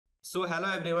So hello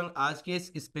everyone, आज के इस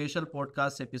स्पेशल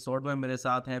पॉडकास्ट एपिसोड में मेरे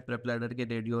साथ हैं प्रेपलैडर के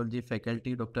radiology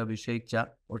faculty doctor Abhishek Jha.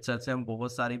 और सर से हम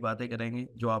बहुत सारी बातें करेंगे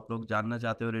जो आप लोग जानना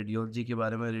चाहते हो रेडियोलॉजी के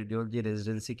बारे में, रेडियोलॉजी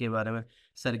रेजिडेंसी के बारे में,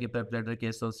 सर के प्रेपलैडर के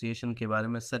एसोसिएशन के बारे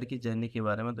में, सर की जर्नी के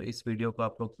बारे में। तो इस वीडियो को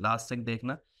आप लोग लास्ट तक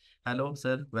देखना। Hello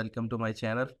sir, welcome to my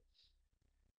channel.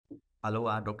 Hello,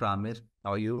 Dr. Amir.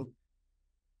 How are you?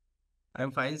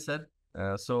 I'm fine, sir.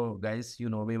 So, guys, you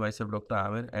know me, myself, Dr.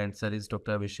 Amir, and sir is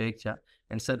Dr. Abhishek Jha.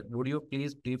 And sir, would you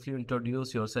please briefly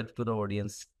introduce yourself to the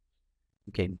audience?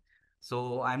 Okay. So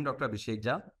I'm Dr. Abhishek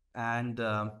Jha, and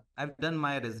I've done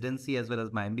my residency as well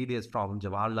as my MBBS from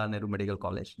Jawaharlal Nehru Medical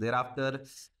College. Thereafter,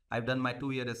 I've done my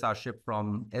 2-year SRship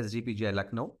from SGPGI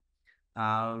Lucknow,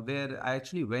 where I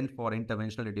actually went for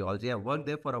interventional radiology. I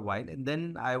worked there for a while, and then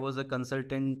I was a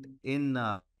consultant in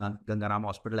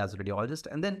Gangaram Hospital as a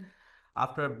radiologist. And then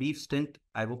after a brief stint,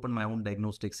 I've opened my own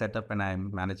diagnostic setup, and I'm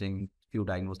managing few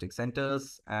diagnostic centers.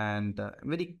 And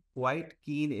I'm very quite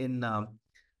keen in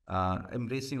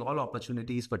embracing all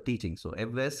opportunities for teaching. So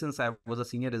ever since I was a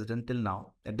senior resident till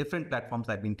now, at different platforms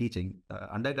I've been teaching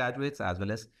undergraduates as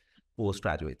well as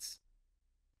postgraduates.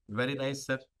 Very nice,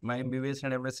 sir. My MBBS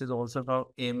and MS is also from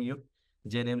AMU,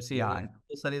 JNMC. Yeah.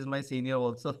 Sir is my senior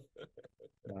also.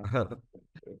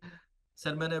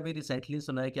 Sir, मैंने अभी recently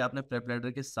सुना है कि आपने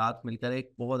प्रेपलैडर के साथ मिलकर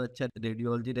एक बहुत अच्छा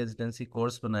रेडियोलॉजी रेजिडेंसी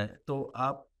कोर्स बनाया है। तो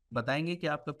आप बताएंगे कि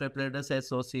आपका प्रेपलैडर से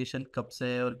एसोसिएशन कब से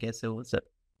है और कैसे हो sir?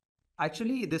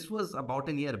 Actually, this was about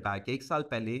a year back. एक साल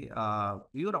पहले,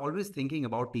 we were always thinking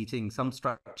about teaching. Some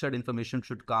structured information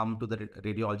should come to the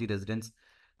radiology residents.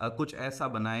 कुछ ऐसा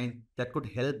बनाएं that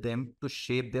could help them to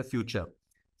shape their future,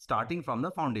 starting from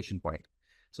the foundation point.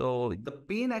 So the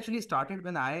pain actually started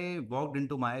when I walked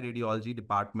into my radiology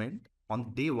department on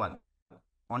day one.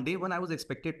 On day one, I was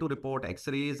expected to report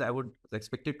X-rays. I was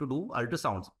expected to do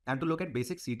ultrasounds and to look at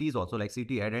basic CTs also, like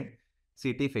CT head and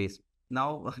CT face.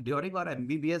 Now, during our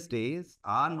MBBS days,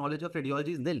 our knowledge of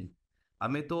radiology is nil.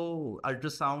 हमें तो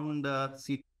ultrasound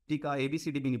सीटी का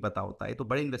ABCD भी नहीं पता होता है। तो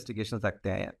बड़े इन्वेस्टिगेशन रखते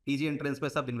हैं, पीजी एंट्रेंस पे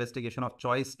सब इन्वेस्टिगेशन ऑफ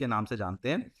चॉइस के नाम से जानते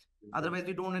हैं। Otherwise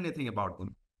we don't know anything about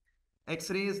them.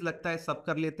 X-rays लगता है सब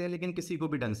कर लेते हैं, लेकिन किसी को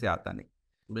भी ढंग से आता नहीं।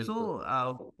 So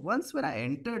once when I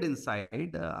entered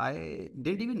inside, I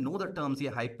didn't even know the terms. ये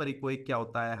hyperechoic क्या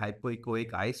होता है,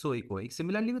 hypoechoic, isoechoic.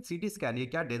 Similarly with CT scan, ये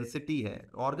क्या density है,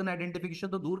 organ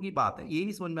identification तो दूर की बात है, ये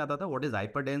नहीं समझ में आता था what is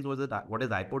hyperdense, what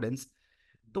is hypodense.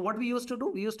 So what we used to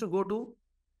do, we used to go to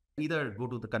either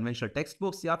go to the conventional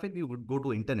textbooks या फिर we would go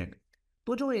to internet.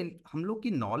 तो जो हम लोग की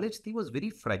नॉलेज थी वॉज वेरी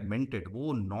फ्रेगमेंटेड,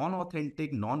 वो non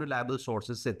authentic non reliable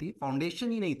sources से थी,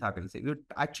 फाउंडेशन ही नहीं था कहीं से। We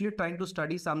actually trying to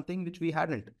study something which we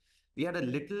hadn't. We had a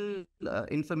little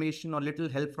information और little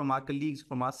help from our colleagues,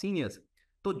 from our seniors.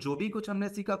 तो जो भी कुछ हमने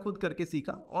सीखा खुद करके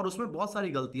सीखा, और उसमें बहुत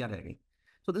सारी गलतियां रह गई।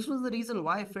 So this was the reason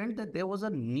why I felt that there was a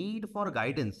need for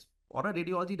guidance और अ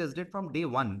radiology resident from day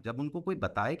one. जब उनको कोई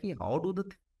बताए कि how do the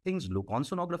things look on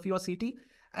sonography और सीटी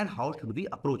and how should we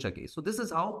approach a case. So this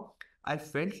is how I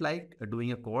felt like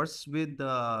doing a course with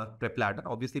PrepLadder.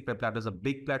 Obviously, PrepLadder is a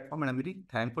big platform, and I'm very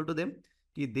thankful to them.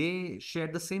 They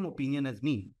shared the same opinion as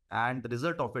me, and the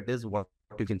result of it is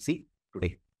what you can see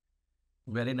today.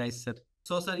 Very nice, sir.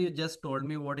 So, sir, you just told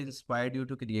me what inspired you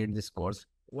to create this course.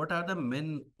 What are the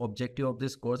main objective of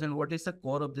this course, and what is the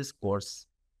core of this course?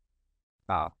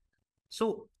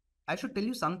 So I should tell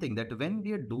you something, that when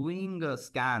we are doing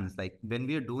scans, like when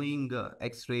we are doing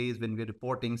X-rays, when we are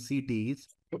reporting CTs,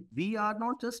 we are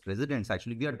not just residents,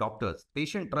 actually, we are doctors.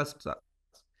 Patient trusts us.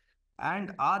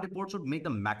 And our report should make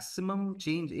the maximum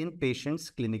change in patient's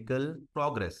clinical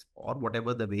progress or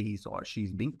whatever the way he or she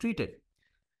is being treated.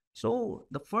 So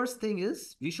the first thing is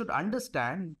we should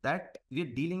understand that we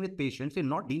are dealing with patients, we're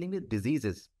not dealing with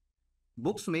diseases.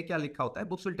 Books में क्या लिखा होता है,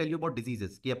 books will tell you about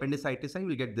diseases कि appendicitis है, you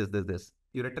will get this,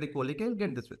 ureteric colic है, you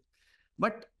get this.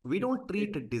 But we don't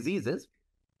treat diseases,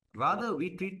 rather we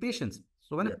treat patients.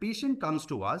 So when a patient comes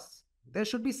to us, there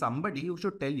should be somebody who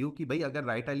should tell you कि भाई अगर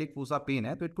right eyelid फूसा pen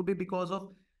है तो it could be because of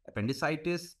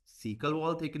appendicitis, sickle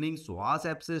wall thickening, psoas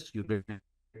abscess,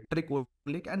 ureteric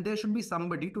colic, and there should be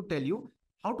somebody to tell you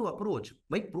how to approach.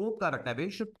 भाई probe का रखना है,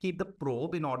 वे should keep the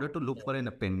probe in order to look for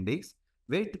an appendix,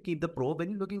 where to keep the probe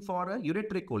when you're looking for a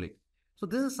ureteric colic. So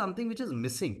this is something which is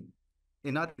missing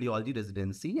in our radiology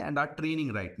residency and our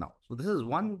training right now. So this is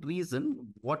one reason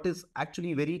what is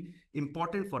actually very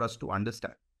important for us to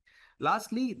understand.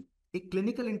 Lastly, a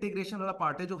clinical integration वाला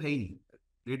part है जो है ही नहीं.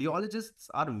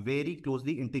 Radiologists are very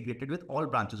closely integrated with all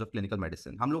branches of clinical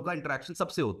medicine. हम लोग का interaction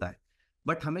सबसे होता है,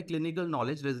 but हमें clinical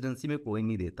knowledge residency में कोई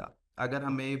नहीं देता. अगर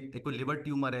हमें कोई लिवर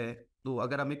ट्यूमर है, तो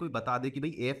अगर हमें कोई बता दे कि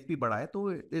भाई AFP बढ़ा है, तो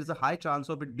there is a high chance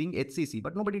of it being HCC,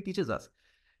 but nobody teaches us.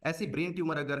 ऐसी ब्रेन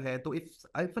ट्यूमर अगर है तो if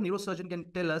a neurosurgeon can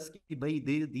tell us कि भाई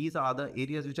these are the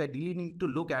areas which I really need to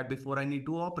look at before I need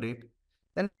to operate,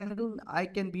 then I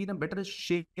can be in a better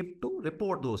shape to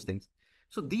report those things.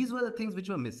 So these were the things which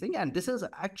were missing, and this is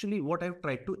actually what I've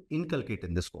tried to inculcate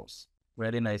in this course.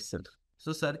 Very nice, sir.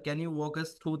 So, sir, can you walk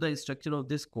us through the structure of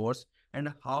this course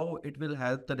and how it will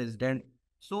help the resident?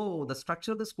 So the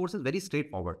structure of this course is very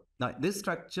straightforward. Now, this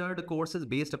structured course is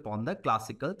based upon the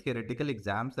classical theoretical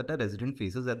exams that a resident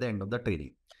faces at the end of the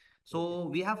training. So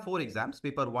we have 4 exams,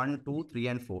 paper 1, 2, 3,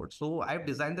 and 4. So I've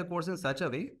designed the course in such a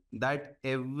way that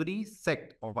every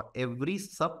sect or every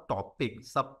subtopic,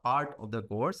 subpart of the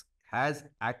course has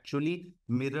actually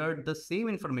mirrored the same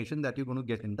information that you're going to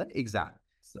get in the exam.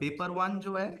 Paper 1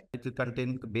 जो है, it will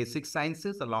contain basic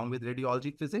sciences along with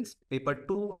radiology physics. Paper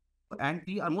 2 and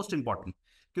 3 are most important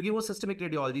क्योंकि वो systemic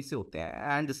radiology से होते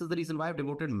हैं, and this is the reason why I have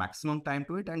devoted maximum time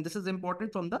to it, and this is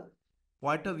important from the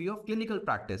point of view of clinical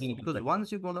practice, because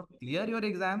once you're going to clear your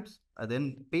exams, then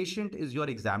patient is your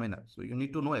examiner, so you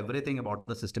need to know everything about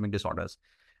the systemic disorders.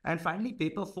 And finally,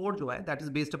 paper 4 jo hai, that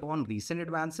is based upon recent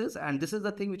advances, and this is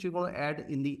the thing which you're going to add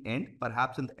in the end,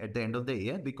 perhaps at the end of the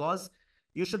year, because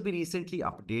you should be recently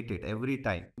updated every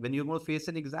time. When you're going to face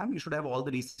an exam, you should have all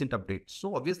the recent updates.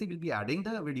 So obviously we'll be adding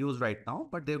the videos right now,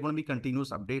 but they're going to be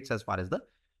continuous updates as far as the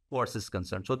course is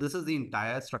concerned. So this is the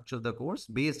entire structure of the course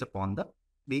based upon the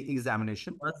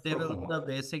examination. But they will the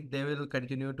basic, they will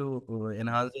continue to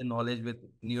enhance their knowledge with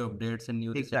new updates and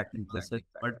new exactly.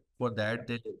 But for that,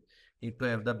 they need to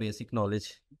have the basic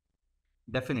knowledge.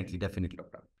 Definitely.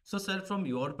 So, sir, from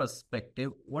your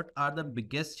perspective, what are the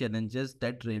biggest challenges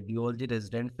that radiology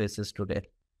resident faces today?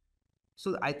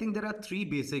 So I think there are 3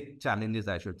 basic challenges,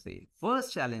 I should say.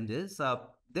 First challenge is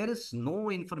there is no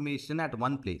information at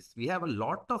one place. We have a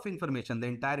lot of information. The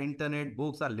entire internet,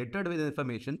 books are littered with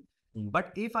information.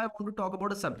 But if I want to talk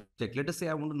about a subject, let us say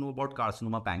I want to know about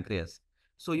carcinoma pancreas.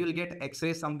 So you'll get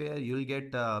X-ray somewhere, you'll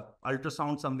get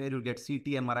ultrasound somewhere, you'll get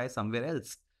CT, MRI somewhere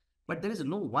else. But there is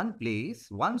no one place,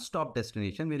 one-stop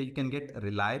destination where you can get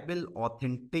reliable,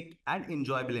 authentic, and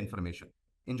enjoyable information.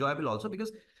 Enjoyable also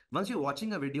because once you're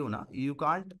watching a video now, you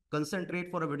can't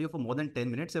concentrate for a video for more than 10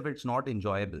 minutes if it's not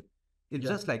enjoyable. It's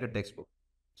just like a textbook.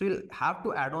 So you'll have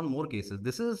to add on more cases.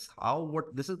 This is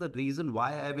the reason why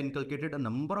I have inculcated a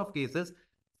number of cases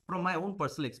from my own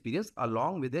personal experience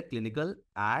along with their clinical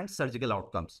and surgical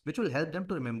outcomes, which will help them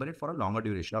to remember it for a longer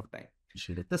duration of time.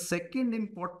 The second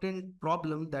important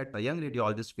problem that a young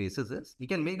radiologist faces is he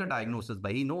can make a diagnosis,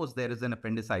 but he knows there is an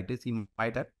appendicitis. He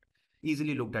might have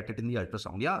easily looked at it in the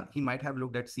ultrasound. Yeah, he might have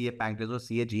looked at CA pancreas or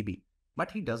CA GB, but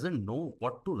he doesn't know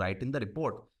what to write in the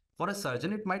report. For a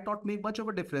surgeon, it might not make much of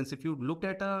a difference. If you looked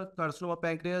at a carcinoma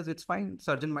pancreas, it's fine.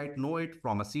 Surgeon might know it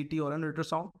from a CT or an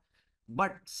ultrasound.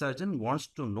 But surgeon wants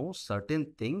to know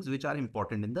certain things which are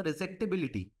important in the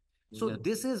resectability. So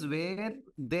this is where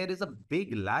there is a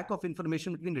big lack of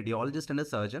information between radiologist and a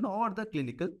surgeon or the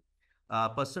clinical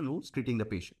person who's treating the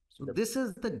patient. So this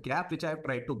is the gap which I've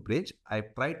tried to bridge.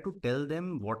 I've tried to tell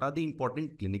them what are the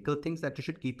important clinical things that you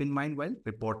should keep in mind while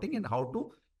reporting and how to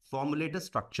formulate a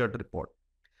structured report.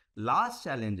 Last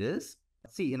challenge is,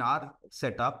 see, in our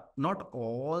setup, not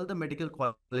all the medical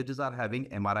colleges are having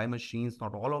MRI machines.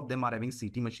 Not all of them are having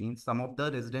CT machines. Some of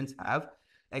the residents have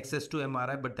access to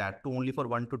MRI, but that too only for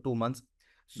 1 to 2 months.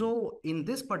 So in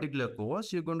this particular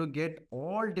course, you're going to get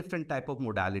all different type of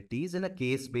modalities in a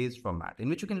case-based format in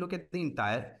which you can look at the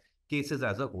entire cases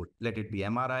as a whole. Let it be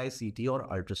MRI, CT or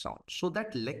ultrasound. So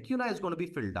that lacuna is going to be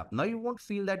filled up. Now you won't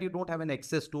feel that you don't have an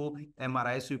access to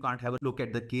MRI, so you can't have a look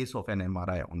at the case of an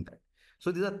MRI on that.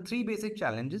 So these are 3 basic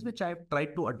challenges which I've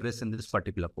tried to address in this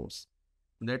particular course.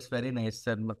 That's very nice,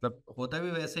 sir. मतलब होता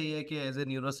भी वैसे ही है कि as a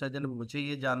neurosurgeon मुझे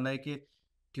ये जानना है कि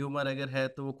ट्यूमर अगर है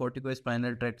तो वो कॉर्टिको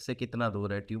स्पाइनल ट्रैक्ट से कितना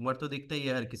दूर है. ट्यूमर तो दिखता ही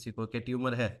है हर किसी को कि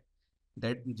ट्यूमर है.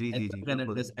 That ji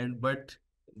and but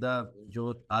the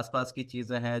जो आसपास की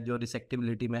चीज़ें हैं जो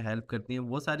रिसेक्टिबिलिटी में हेल्प करती हैं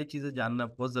वो सारी चीज़ें जानना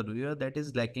बहुत ज़रूरी है. That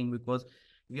is lacking because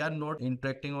we are not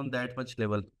interacting on that much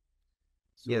level.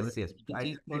 Yes,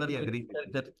 I totally agree.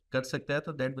 कर सकता है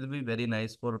तो that will be very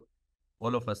nice for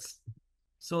all of us.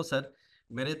 So sir,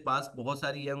 मेरे पास बहुत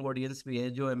सारी यंग ऑडियंस भी है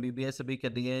जो एमबीबीएस से भी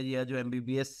कर रही है या जो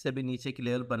एमबीबीएस से भी नीचे की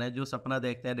लेवल पर है, जो सपना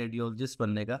देखते हैं रेडियोलॉजिस्ट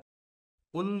बनने का.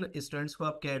 उन स्टूडेंट्स को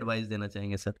आप क्या एडवाइस देना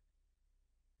चाहेंगे सर?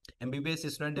 एमबीबीएस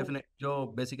स्टूडेंट डेफिनेट जो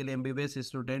बेसिकली एमबीबीएस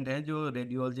स्टूडेंट है जो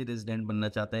रेडियोलॉजी रेजिडेंट बनना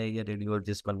चाहता है या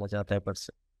रेडियोलॉजिस्ट बनना चाहता है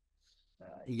पर्सन.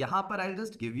 यहाँ पर I'll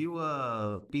just give you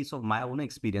a piece of my own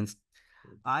experience.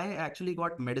 I actually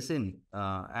got medicine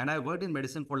and I worked in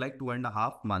medicine for like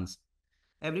 2.5 months.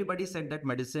 Everybody said that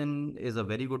medicine is a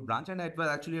very good branch and it was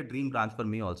actually a dream branch for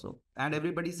me also. And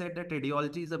everybody said that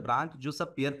radiology is a branch जो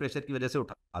सब peer pressure की वजह से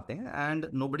उठा आते हैं and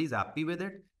nobody is happy with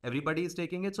it, everybody is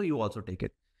taking it, so you also take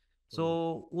it. So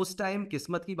उस time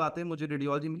किस्मत की बात है, मुझे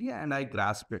radiology milli and I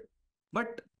grasped it.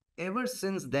 But ever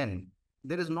since then,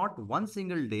 there is not one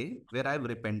single day where I've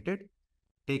repented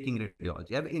taking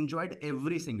radiology. I've enjoyed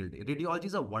every single day. Radiology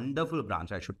is a wonderful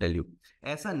branch, I should tell you.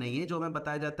 ऐसा नहीं है जो हमें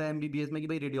बताया जाता है MBBS में कि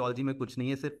भाई रेडियोलॉजी में कुछ नहीं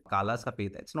है, सिर्फ काला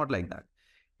सफेद है. It's not like that.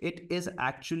 It is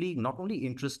actually not only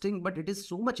interesting, but it is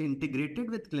so much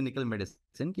integrated with clinical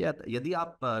medicine कि यदि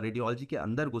आप रेडियोलॉजी के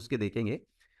अंदर घुस के देखेंगे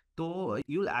तो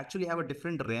you'll actually have a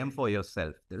different realm for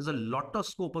yourself. There is a lot of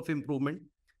scope of improvement.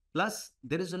 Plus,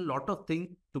 there is a lot of things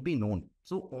to be known.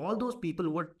 So all those people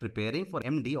who are preparing for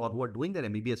MD or who are doing their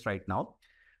MBBS right now,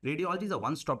 radiology is a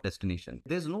one-stop destination.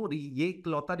 There's no ये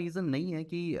इकलौता reason नहीं है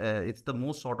कि it's the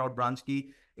most sought out branch की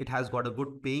it has got a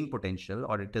good paying potential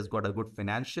or it has got a good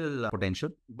financial potential.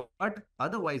 But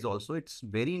otherwise also it's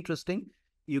very interesting.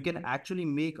 You can actually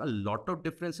make a lot of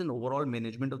difference in overall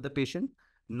management of the patient.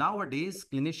 Nowadays,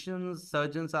 clinicians,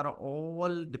 surgeons are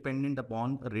all dependent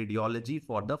upon radiology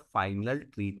for the final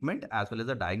treatment as well as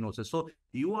the diagnosis. So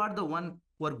you are the one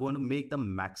who are going to make the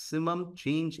maximum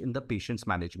change in the patient's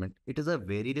management. It is a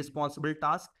very responsible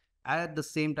task. At the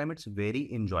same time, it's very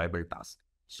enjoyable task.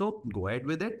 So go ahead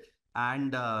with it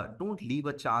and don't leave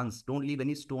a chance. Don't leave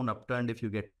any stone upturned if you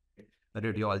get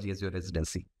radiology as your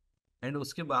residency. And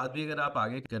उसके बाद भी अगर आप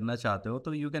आगे करना चाहते हो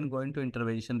तो you can go into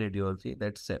intervention radiology,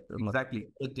 that's Exactly.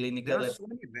 There clinical. are so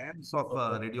many realms of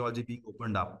radiology being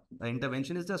opened up.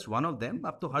 Intervention is just one of them.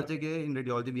 अब तो हर जगह in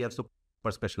radiology we have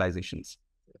super specializations.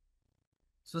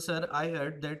 So sir I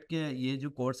heard that कि ये जो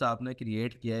course आपने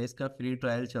create किया है इसका फ्री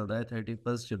ट्रायल चल रहा है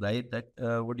 31 जुलाई तक.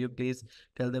 Would you please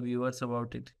tell the viewers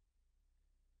about it?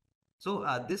 So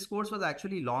this course was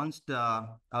actually launched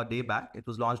a day back. It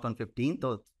was launched on 15th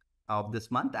of this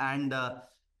month, and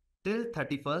till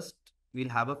 31st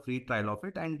we'll have a free trial of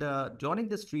it. And during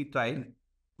this free trial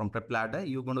from PrepLadder,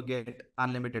 you're going to get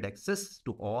unlimited access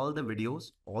to all the videos,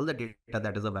 all the data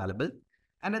that is available.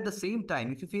 And at the same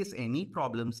time, if you face any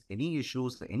problems, any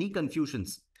issues, any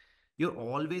confusions, you're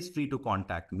always free to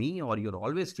contact me or you're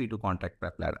always free to contact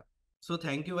PrepLadder. So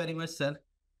thank you very much, sir.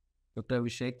 Dr.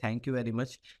 Abhishek, thank you very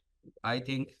much. I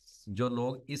think जो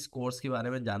लोग इस course के बारे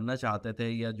में जानना चाहते थे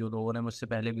या जो लोगों ने मुझसे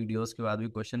पहले वीडियोस के बाद भी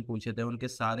क्वेश्चन पूछे थे उनके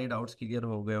सारे डाउट्स क्लियर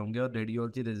हो गए होंगे. और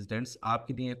रेडियोलॉजी रेजिडेंट्स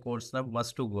आपके लिए कोर्स ना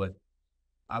मस्ट टू गो है.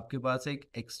 आपके पास एक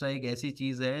एक्स्ट्रा एक ऐसी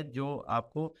चीज़ है जो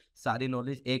आपको सारी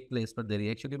नॉलेज एक प्लेस पर दे रही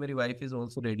है. एक्चुअली मेरी वाइफ इज़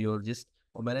ऑल्सो रेडियोलॉजिस्ट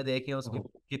और मैंने देखे हैं उसकी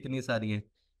कितनी सारी हैं.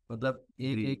 मतलब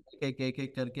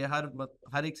एक करके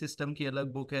हर एक सिस्टम की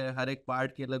अलग बुक है, हर एक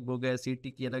पार्ट की अलग बुक है,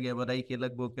 सीटी की अलग, एमआरआई की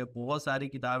अलग बुक है, बहुत सारी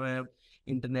किताबें हैं,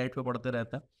 इंटरनेट पे पढ़ते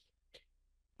रहता है.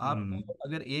 आपको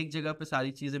अगर एक जगह पे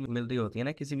सारी चीजें मिल रही होती है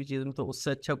ना किसी भी चीज में तो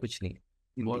उससे अच्छा कुछ नहीं है.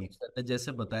 बहुत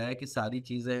जैसे बताया कि सारी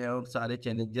चीजें हैं और सारे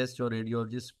चैलेंजेस जो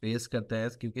रेडियोलॉजिस्ट फेस करते हैं,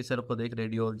 क्योंकि सर खुद एक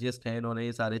रेडियोलॉजिस्ट हैं, इन्होंने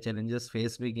ये सारे चैलेंजेस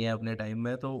फेस भी किए हैं अपने टाइम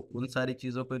में, तो उन सारी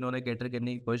चीज़ों को इन्होंने कैटर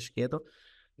करने की कोशिश की है. तो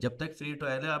जब तक फ्री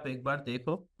ट्रायल है आप एक बार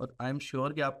देखो और आई एम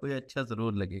श्योर कि आपको ये अच्छा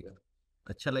ज़रूर लगेगा.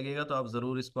 अच्छा लगेगा तो आप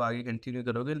ज़रूर इसको आगे कंटिन्यू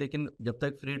करोगे. लेकिन जब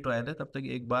तक फ्री ट्रायल है तब तक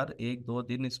एक बार 1-2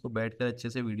 दिन इसको बैठकर अच्छे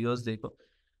से वीडियोस देखो,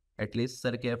 एटलीस्ट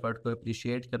सर के एफर्ट को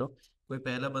अप्रिशिएट करो. कोई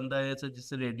पहला बंदा है सर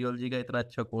जिससे रेडियोलॉजी का इतना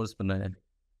अच्छा कोर्स बनाया है.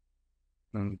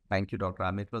 Thank you, Dr.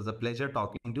 Amir. It was a pleasure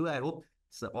talking to you. I hope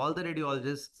all the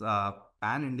radiologists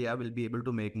pan India will be able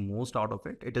to make most out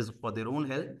of it. It is for their own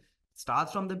health.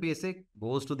 Starts from the basic,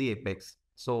 goes to the apex.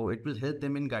 So it will help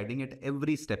them in guiding at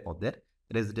every step of their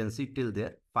residency till their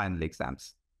final exams.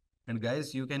 And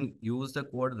guys, you can use the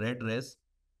code REDRES.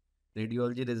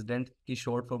 Radiology resident की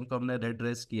short form को हमने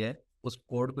REDRES किया है. उस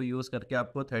code को use करके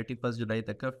आपको 31 जुलाई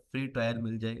तक का फ्री ट्रायल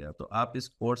मिल जाएगा. तो आप इस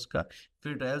कोर्स का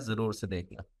फ्री ट्रायल ज़रूर से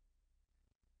देखना.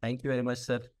 Thank you very much,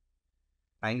 sir.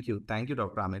 Thank you. Thank you,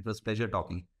 Dr. Amir. It was a pleasure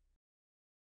talking.